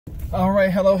All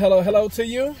right, hello to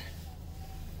you.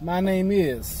 My name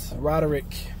is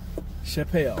Roderick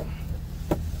Chappelle.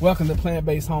 Welcome to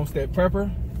Plant-Based Homestead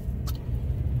Prepper.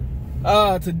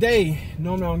 Today,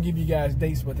 normally I don't give you guys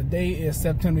dates, but today is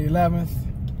September 11th.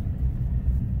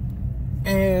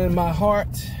 And my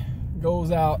heart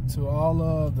goes out to all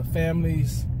of the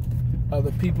families of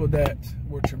the people that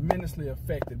were tremendously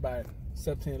affected by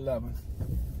September 11th.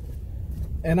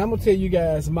 And I'm gonna tell you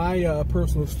guys my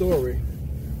personal story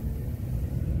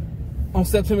on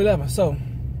September 11th. So,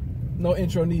 no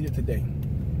intro needed today.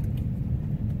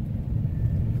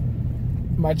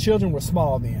 My children were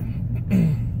small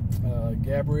then.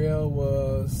 Gabrielle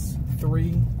was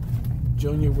 3,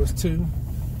 Junior was 2.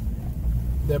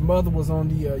 Their mother was on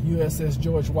the USS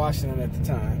George Washington at the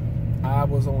time. I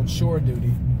was on shore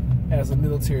duty as a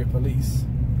military police.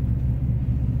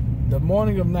 The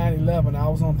morning of 9/11, I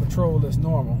was on patrol as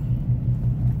normal.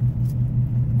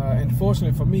 And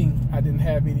fortunately for me, I didn't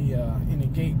have any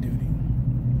gate duty.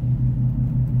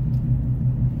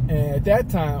 And at that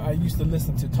time, I used to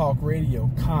listen to talk radio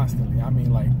constantly. I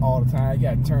mean, like all the time. I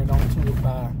got turned on to it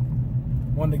by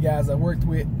one of the guys I worked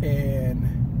with, and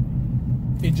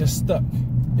it just stuck.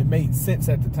 It made sense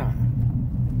at the time.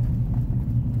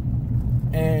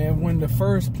 And when the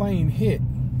first plane hit,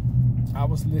 I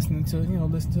was listening to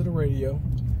the radio,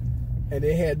 and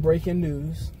they had breaking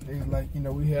news. They was like,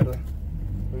 we've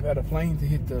had a plane to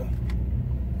hit the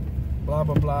blah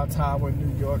blah blah tower in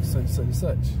New York, such and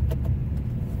such.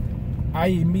 I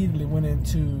immediately went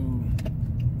into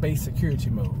base security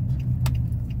mode,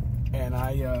 and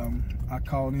I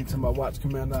called into my watch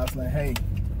commander. I was like, hey,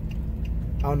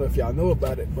 I don't know if y'all know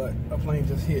about it, but a plane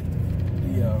just hit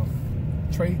the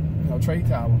trade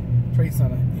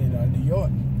center in New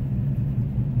York,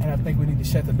 and I think we need to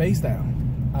shut the base down.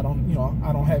 I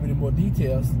don't have any more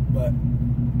details, but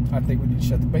I think we need to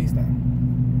shut the base down.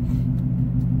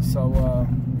 So,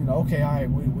 okay, all right,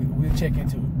 we'll check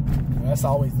into it. That's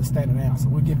always the standard answer.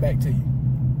 We'll get back to you.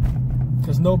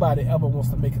 Because nobody ever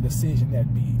wants to make a decision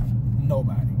that big.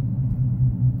 Nobody.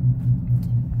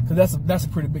 Because that's a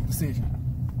pretty big decision.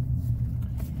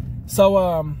 So,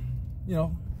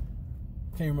 can't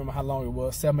remember how long it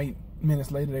was. 7-8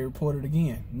 minutes later, they reported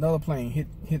again. Another plane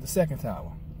hit the second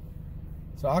tower.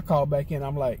 So I called back in.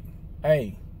 I'm like,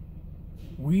 hey,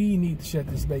 we need to shut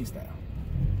this base down.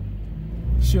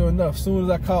 Sure enough, as soon as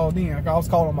I called in, I was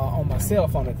calling on my cell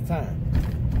phone at the time.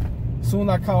 As soon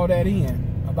as I called that in,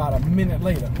 about a minute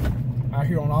later, I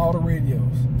hear on all the radios,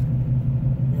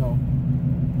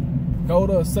 go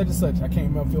to such and such. I can't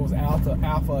remember if it was Alpha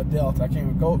or Delta. I can't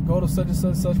remember. Go to such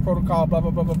and such protocol, blah, blah,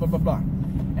 blah, blah, blah, blah, blah.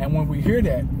 And when we hear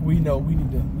that, we know we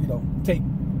need to,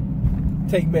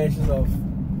 take measures of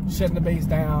shutting the base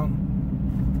down.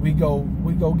 We go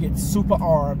get super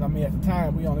armed. I mean, at the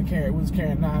time we was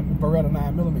carrying Beretta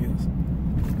 9mm.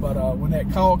 But when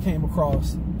that call came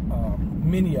across,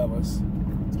 many of us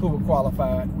who were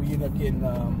qualified, we ended up getting.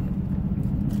 I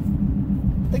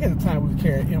think at the time we were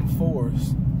carrying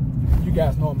M4s. You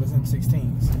guys know them as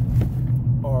M16s,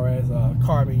 or as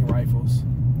carbine rifles,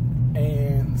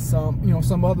 and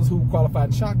some others who qualified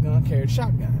in shotgun carried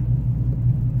shotgun.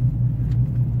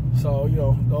 So,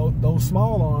 those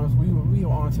small arms, we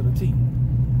were on to the T.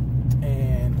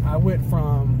 And I went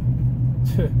from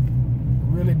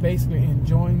really basically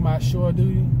enjoying my shore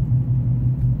duty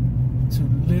to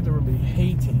literally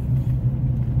hating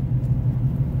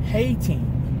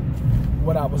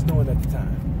what I was doing at the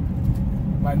time.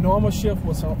 My normal shift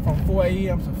was from 4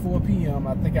 a.m. to 4 p.m.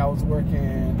 I think I was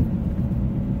working,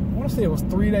 I want to say it was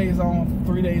 3 days on,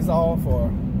 3 days off, or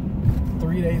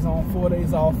 3 days on, 4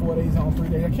 days off, 4 days on, 3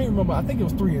 days. I can't remember. I think it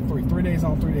was 3 and 3. 3 days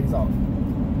on, 3 days off.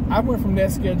 I went from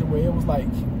that schedule where it was like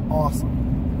awesome,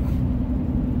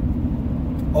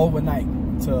 overnight,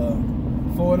 to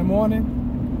 4 in the morning,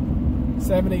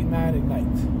 7, 8, 9 at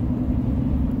night.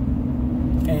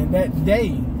 And that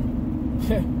day,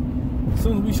 as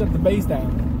soon as we shut the base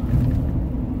down,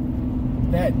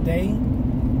 that day,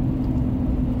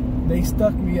 they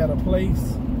stuck me at a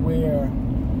place where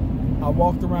I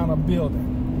walked around a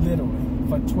building, literally,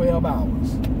 for 12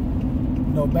 hours.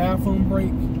 No bathroom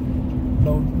break,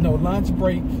 no lunch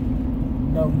break,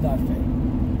 no nothing.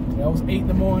 That was 8 in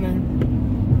the morning.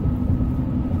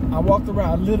 I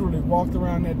literally walked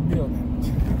around that building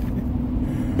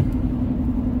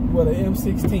with an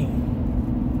M16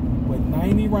 with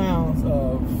 90 rounds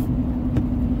of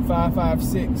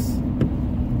 5.56,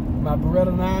 my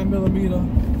Beretta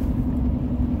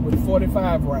 9mm with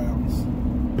 45 rounds.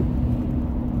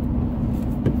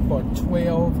 For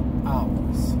 12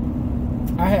 hours.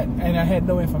 I had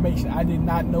no information. I did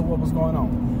not know what was going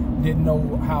on. Didn't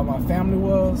know how my family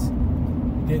was.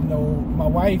 Didn't know. My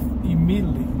wife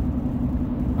immediately,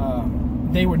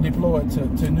 they were deployed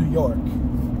to New York.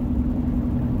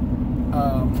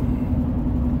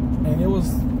 And it was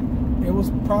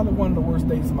probably one of the worst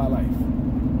days of my life.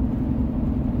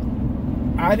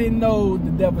 I didn't know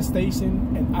the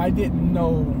devastation, and I didn't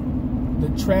know the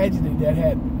tragedy that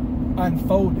had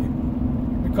unfolded,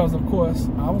 because of course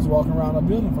I was walking around a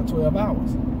building for 12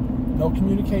 hours. No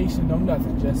communication, no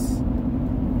nothing, just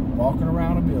walking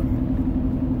around a building.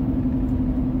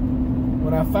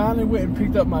 When I finally went and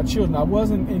picked up my children, I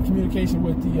wasn't in communication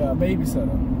with the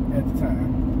babysitter at the time.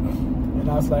 And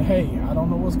I was like, hey, I don't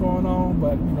know what's going on,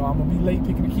 but you know, I'm gonna be late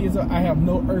picking the kids up. I have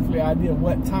no earthly idea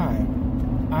what time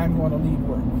I'm gonna leave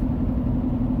work.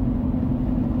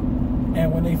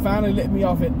 And when they finally let me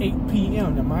off at 8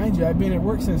 p.m., now mind you, I've been at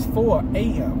work since 4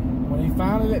 a.m. When they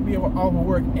finally let me off of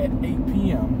work at 8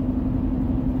 p.m.,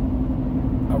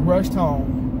 I rushed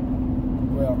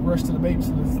home. Well, rushed to the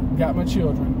babysitters, got my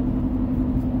children,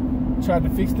 tried to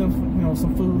fix them, you know,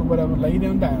 some food or whatever, lay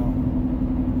them down.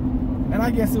 And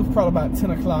I guess it was probably about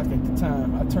 10 o'clock at the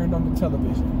time. I turned on the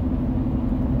television.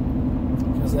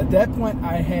 Because at that point,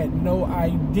 I had no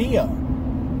idea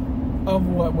of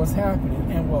what was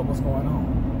happening and what was going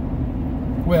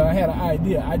on. Well, I had an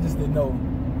idea. I just didn't know.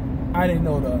 I didn't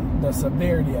know the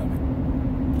severity of it.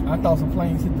 I thought some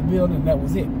planes hit the building and that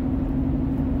was it.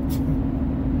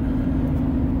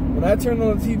 When I turned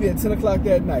on the TV at 10 o'clock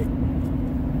that night,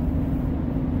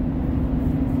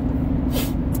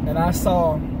 and I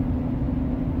saw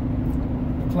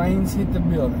planes hit the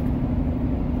building.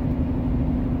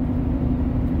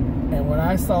 And when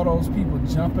I saw those people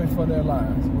jumping for their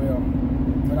lives, well,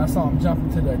 when I saw them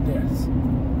jumping to their deaths,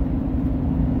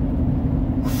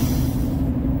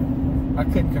 I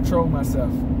couldn't control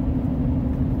myself.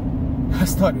 I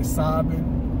started sobbing,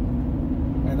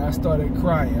 and I started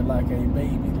crying like a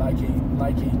baby, like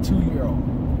a 2-year-old.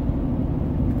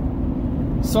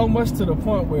 So much to the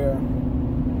point where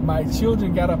my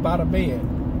children got up out of bed.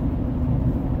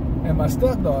 And my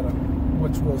stepdaughter,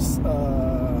 which was,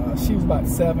 she was about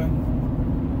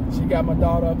 7. She got my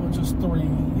daughter up, which was 3.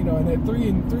 You know, and at 3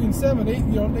 and 7, they, you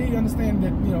know, they understand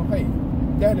that, you know, hey,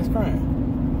 Dad is crying.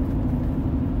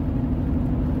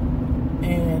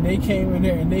 And they came in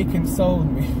there and they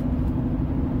consoled me.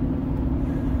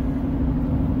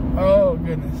 Oh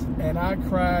goodness! And I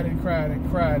cried and cried and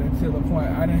cried until the point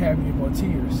I didn't have any more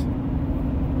tears,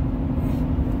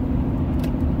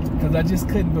 because I just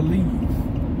couldn't believe.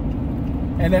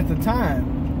 And at the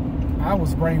time, I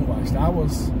was brainwashed. I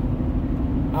was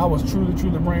truly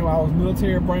brainwashed. I was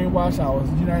military brainwashed. I was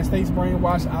United States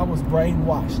brainwashed. I was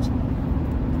brainwashed.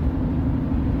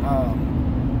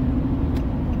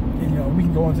 And, you know, we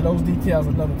can go into those details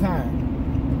another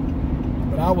time.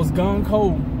 But I was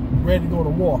gung-ho, ready to go to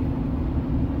war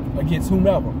against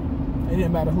whomever. It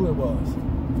didn't matter who it was.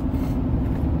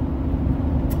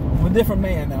 I'm a different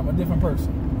man now. I'm a different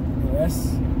person. You know,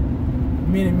 that's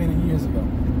many years ago.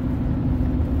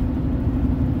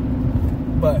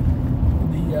 But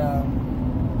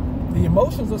the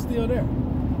emotions are still there,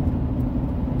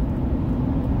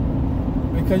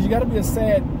 because you got to be a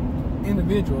sad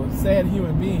individual, a sad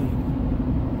human being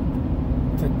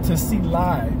to see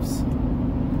lives.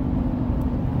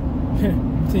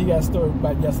 I'll tell you guys a story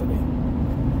about yesterday.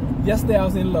 Yesterday I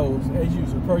was in Lowe's as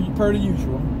usual, per the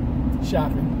usual,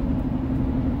 shopping,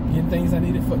 getting things I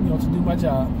needed for, you know, to do my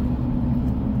job.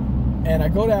 And I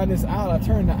go down this aisle, I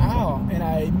turn the aisle, and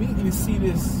I immediately see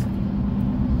this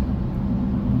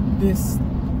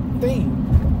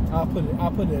thing. I'll put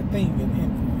it a thing in,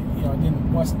 you know, and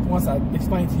then once I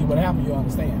explain to you what happened, you'll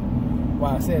understand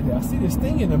why I said that. I see this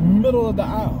thing in the middle of the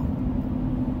aisle.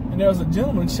 And there was a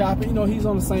gentleman shopping, you know, he's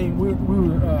on the same, we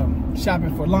were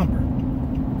shopping for lumber.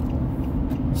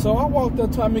 So I walked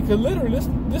up to him, because literally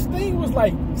this thing was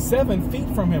like 7 feet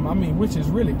from him, I mean, which is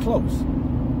really close.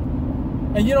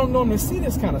 And you don't normally see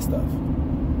this kind of stuff.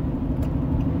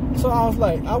 So I was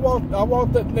like, I walked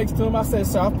up next to him. I said,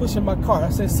 sir, I'm pushing my cart. I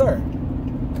said, sir,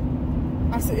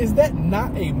 I said, is that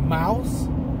not a mouse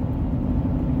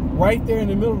right there in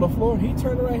the middle of the floor? And he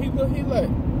turned around, he like,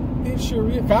 it sure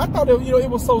is. Cause I thought it, you know, it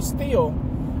was so still.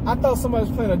 I thought somebody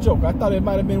was playing a joke. I thought it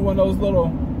might have been one of those little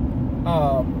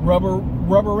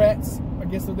rubber rats, I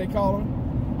guess what they call them.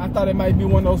 I thought it might be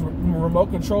one of those remote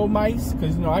control mice,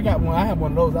 because, you know, I got one. I have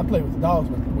one of those. I play with the dogs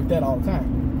with that all the time.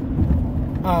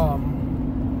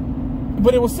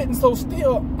 But it was sitting so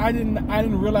still, I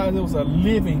didn't realize it was a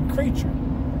living creature.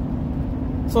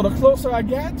 So the closer I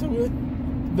got to it,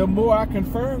 the more I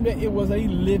confirmed that it was a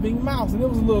living mouse, and it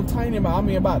was a little tiny mouse. I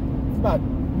mean, about that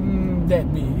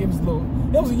big. It was a little.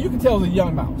 You could tell it was a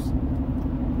young mouse.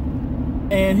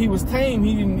 And he was tame.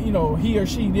 He didn't, he or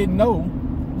she didn't know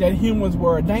that humans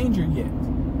were a danger yet.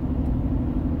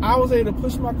 I was able to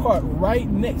push my cart right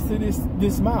next to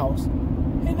this mouse.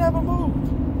 It never moved.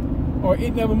 Or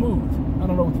it never moved. I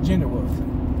don't know what the gender was.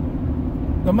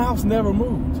 The mouse never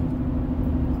moved.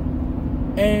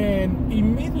 And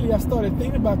immediately I started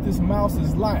thinking about this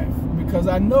mouse's life, because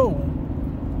I know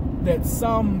that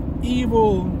some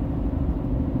evil,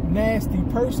 nasty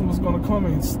person was going to come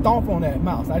and stomp on that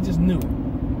mouse. I just knew it.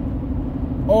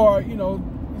 Or, he's going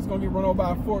to get run over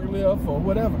by a forklift or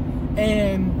whatever.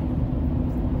 And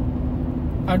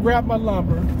I grabbed my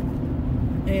lumber,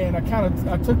 and I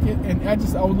took it, and I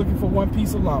was looking for one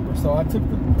piece of lumber. So I took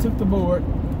the board,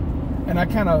 and I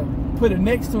kind of put it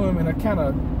next to him, and I kind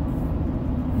of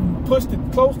pushed it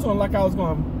close to him like I was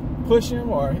going to push him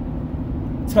or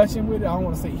touch him with it. I don't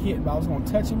want to say hit, but I was going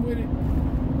to touch him with it.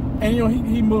 And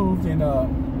he moved and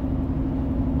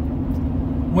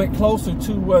went closer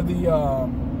to where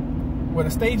the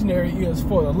staging area is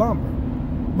for the lumber,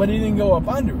 but it didn't go up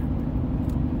under it.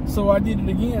 So I did it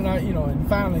again, and and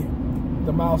finally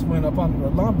the mouse went up under the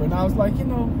lumber, and I was like, it's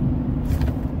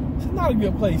not a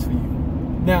good place for you.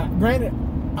 Now, granted,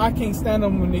 I can't stand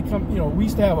them when they come. We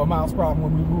used to have a mouse problem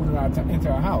when we moved into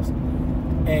our house,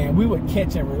 and we would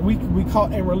catch and we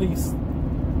caught and released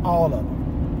all of them.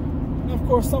 And of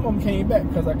course, some of them came back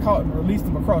because I caught and released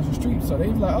them across the street. So they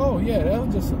was like, "Oh yeah, that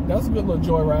was a good little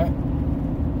joyride."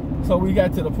 So we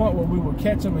got to the point where we would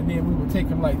catch them, and then we would take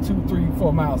them like 2, 3,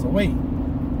 4 miles away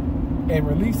and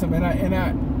release them. And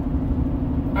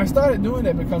I started doing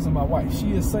that because of my wife.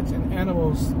 She is such an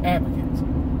animals advocate.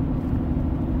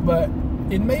 But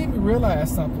it made me realize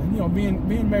something.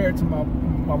 Being married to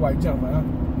my wife Jennifer.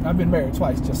 I've been married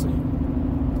twice, just so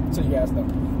you guys know.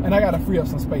 And I gotta free up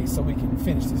some space so we can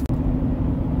finish this.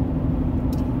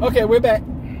 Okay, we're back.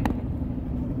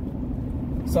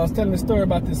 So I was telling the story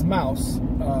about this mouse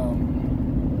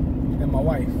and my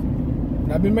wife.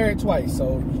 And I've been married twice,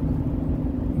 so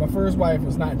my first wife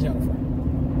was not Jennifer.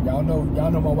 Y'all know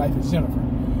my wife is Jennifer.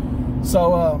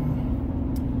 So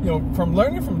from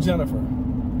learning from Jennifer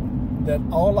that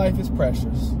all life is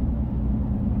precious,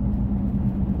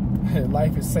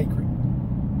 life is sacred,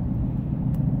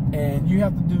 and you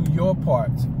have to do your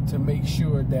part to make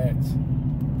sure that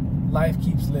life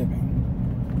keeps living.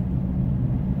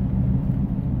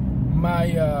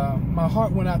 My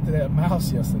heart went out to that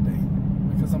mouse yesterday,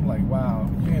 because I'm like, wow,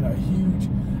 you're in a huge,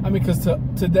 because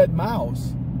to that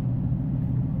mouse,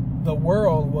 the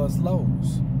world was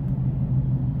Lowe's.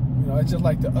 It's just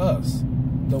like to us,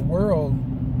 the world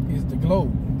is the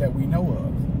globe that we know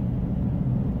of.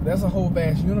 There's a whole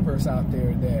vast universe out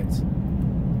there that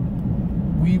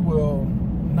we will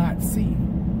not see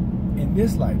in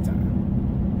this lifetime.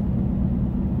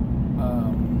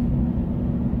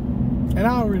 And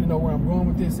I don't really know where I'm going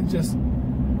with this. It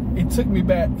took me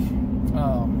back to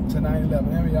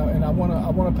 9/11, and I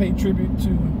want to pay tribute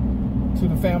to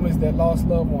the families that lost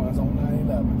loved ones on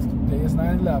 9/11. Today is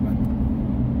 9/11.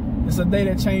 It's a day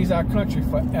that changed our country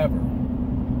forever.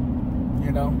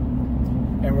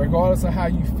 And regardless of how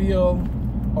you feel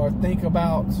or think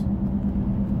about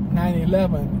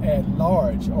 9/11 at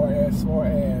large, or as far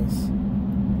as,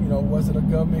 was it a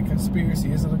government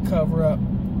conspiracy? Is it a cover-up?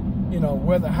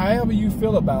 However you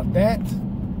feel about that,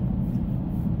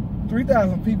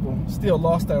 3,000 people still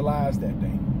lost their lives that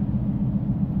day.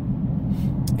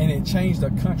 And it changed our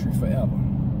country forever.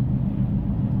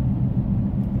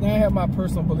 Now I have my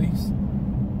personal beliefs,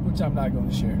 which I'm not going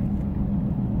to share.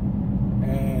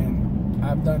 And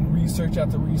I've done research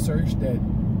after research that,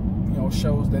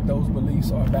 shows that those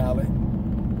beliefs are valid.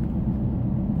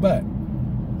 But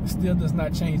it still does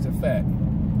not change the fact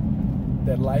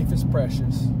that life is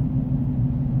precious.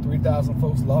 3,000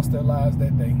 folks lost their lives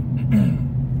that day.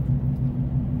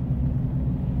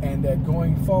 And that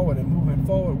going forward and moving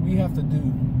forward, we have to do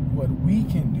what we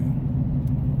can do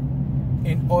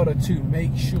in order to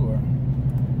make sure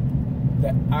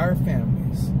that our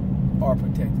families are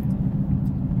protected.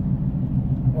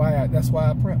 That's why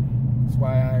I prep. That's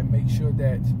why I make sure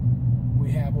that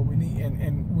we have what we need.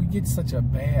 And we get such a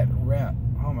bad rap.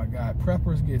 Oh my God,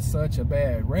 preppers get such a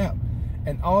bad rap.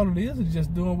 And all it is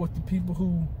just doing what the people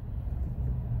who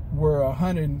were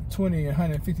 120,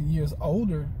 150 years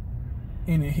older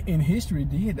in history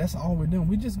did. That's all we're doing.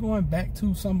 We're just going back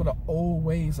to some of the old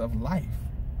ways of life.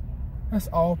 That's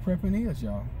all prepping is,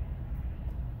 y'all.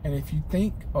 And if you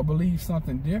think or believe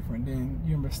something different, then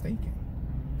you're mistaken.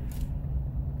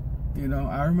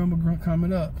 I remember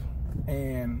coming up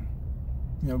and,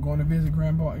 going to visit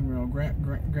grandpa,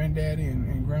 granddaddy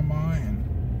and grandma and,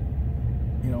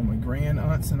 my grand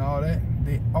aunts and all that.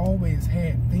 They always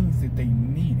had things that they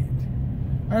needed.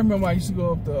 I remember I used to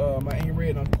go up to my Aunt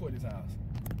Red on Court's house.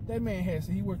 That man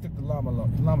he worked at the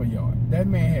lumber yard. That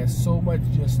man had so much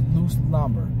just loose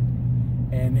lumber,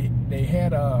 and they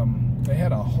had a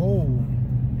whole,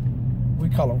 we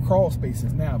call them crawl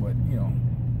spaces now, but you know,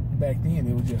 back then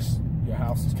it was just, your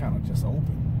house was kind of just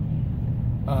open.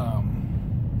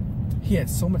 He had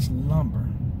so much lumber,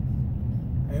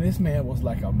 and this man was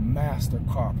like a master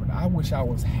carpenter. I wish I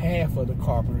was half of the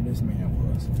carpenter this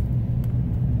man was.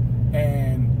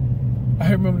 And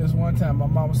I remember this one time my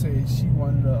mama said she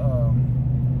wanted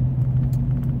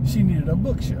she needed a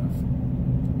bookshelf.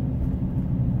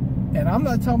 And I'm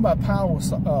not talking about power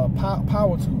tools.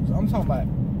 I'm talking about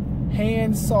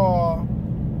hand saw,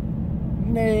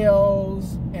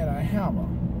 nails, and a hammer,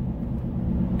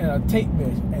 and a tape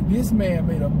measure. And this man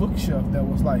made a bookshelf that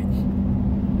was like,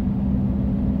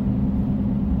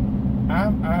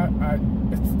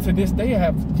 to this day I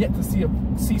have yet to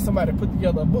see somebody put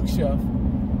together a bookshelf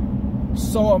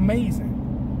so amazing.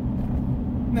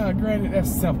 Now, granted,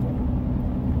 that's simple,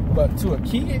 but to a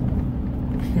kid,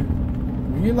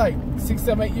 when you're like 6,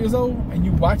 7, 8 years old and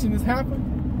you watching this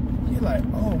happen, you're like,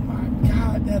 oh my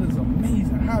God, that is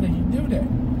amazing. How did he do that?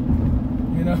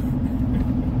 You know?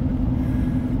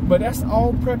 But that's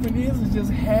all prepping is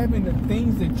just having the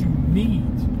things that you need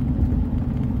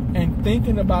and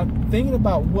thinking about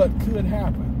what could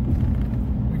happen.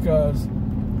 Because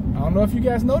I don't know if you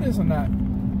guys know this or not,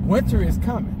 winter is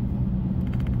coming.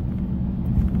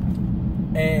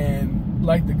 And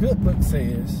like the good book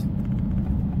says,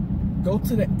 go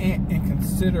to the ant and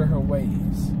consider her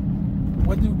ways.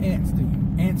 What do ants do?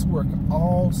 Ants work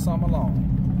all summer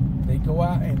long. They go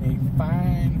out and they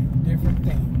find different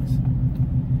things.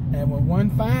 And when one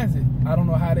finds it, I don't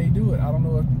know how they do it. I don't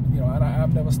know if, you know,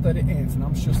 I've never studied ants, and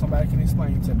I'm sure somebody can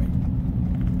explain to me.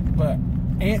 But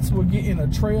ants will get in a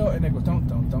trail and they go dun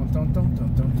dun dun dun dun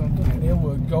dun dun dun dun, and they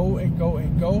will go and go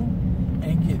and go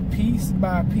and get piece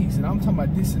by piece. And I'm talking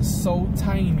about, this is so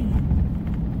tiny,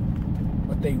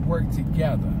 but they work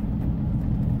together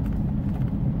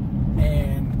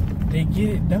and they get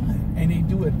it done, and they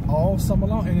do it all summer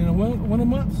long. And in the winter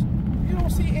months, you don't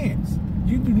see ants.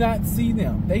 You do not see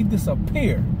them. They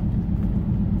disappear.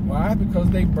 Why? Because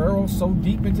they burrow so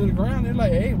deep into the ground. They're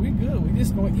like, hey, we good. We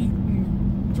just gonna eat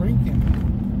and drink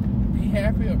and be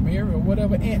happy or merry or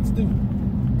whatever ants do.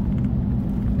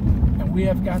 And we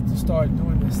have got to start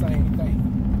doing the same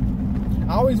thing.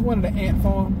 I always wanted an ant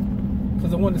farm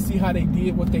because I wanted to see how they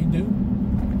did what they do.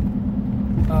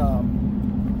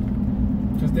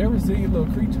 Because they're resilient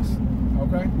little creatures,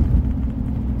 okay?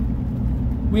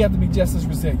 We have to be just as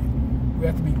resilient. We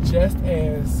have to be just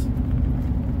as,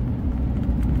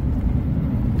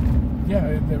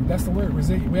 yeah, that's the word,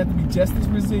 resilient. We have to be just as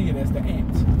resilient as the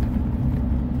ant.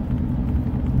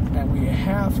 And we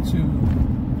have to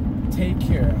take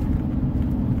care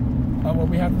of what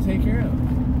we have to take care of.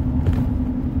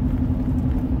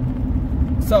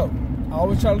 So, I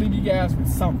always try to leave you guys with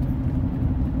something.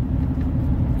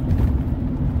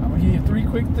 I'm going to give you three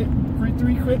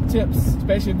quick tips,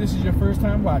 especially if this is your first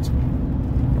time watching.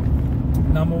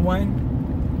 Number one,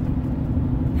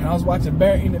 and I was watching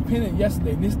Bear Independent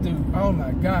yesterday, and this dude, oh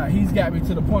my God, he's got me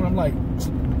to the point, I'm like,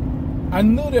 I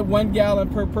knew that 1 gallon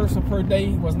per person per day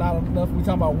was not enough. We're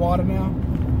talking about water now.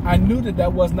 I knew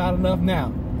that was not enough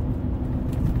now.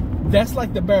 That's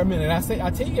like the bare minimum. I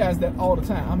tell you guys that all the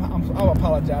time. I'll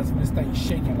apologize if this thing's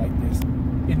shaking like this.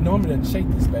 It normally doesn't shake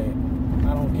this bad.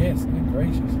 I don't guess. Good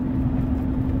gracious.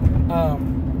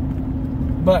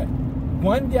 But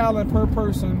 1 gallon per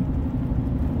person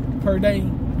per day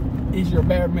is your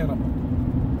bare minimum.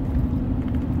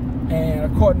 And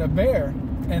according to Bear,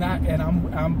 and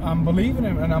I'm believing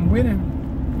him and I'm with him,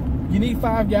 you need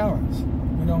 5 gallons,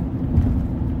 you know,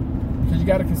 because you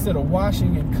got to consider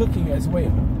washing and cooking as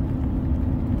well.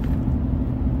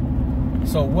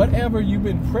 So whatever you've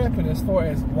been prepping as far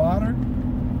as water,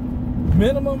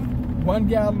 minimum 1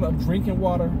 gallon of drinking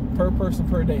water per person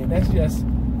per day, and that's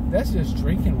just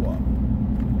drinking water.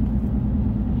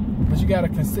 But you got to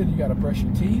consider, you got to brush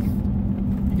your teeth,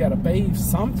 you got to bathe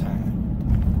sometime,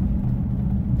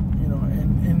 you know,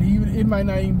 and even it might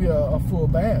not even be a full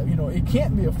bath. You know, it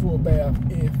can't be a full bath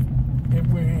if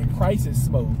we're in crisis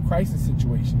mode, crisis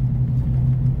situation.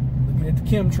 Looking at the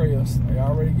chemtrails, they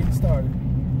already getting started.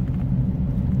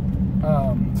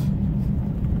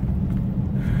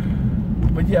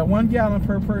 But yeah, 1 gallon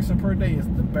per person per day is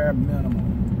the bare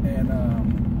minimum. And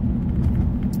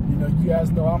you know, you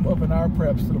guys know I'm upping our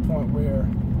preps to the point where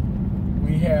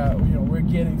we have, you know, we're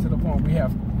getting to the point we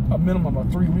have a minimum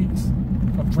of 3 weeks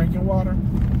of drinking water.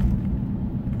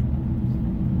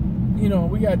 you know,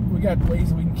 we got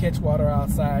ways we can catch water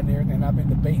outside and everything. I've been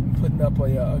debating putting up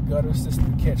a gutter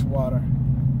system to catch water.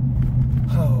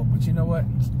 Oh, but you know what?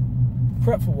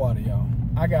 Prep for water, y'all.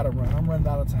 I gotta run. I'm running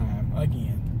out of time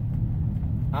again.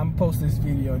 I'm posting this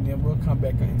video and then we'll come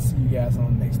back and see you guys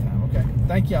on the next time. Okay?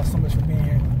 Thank y'all so much for being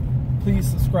here. Please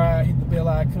subscribe, hit the bell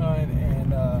icon,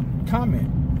 and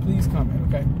comment. Please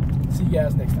comment. Okay? See you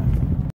guys next time.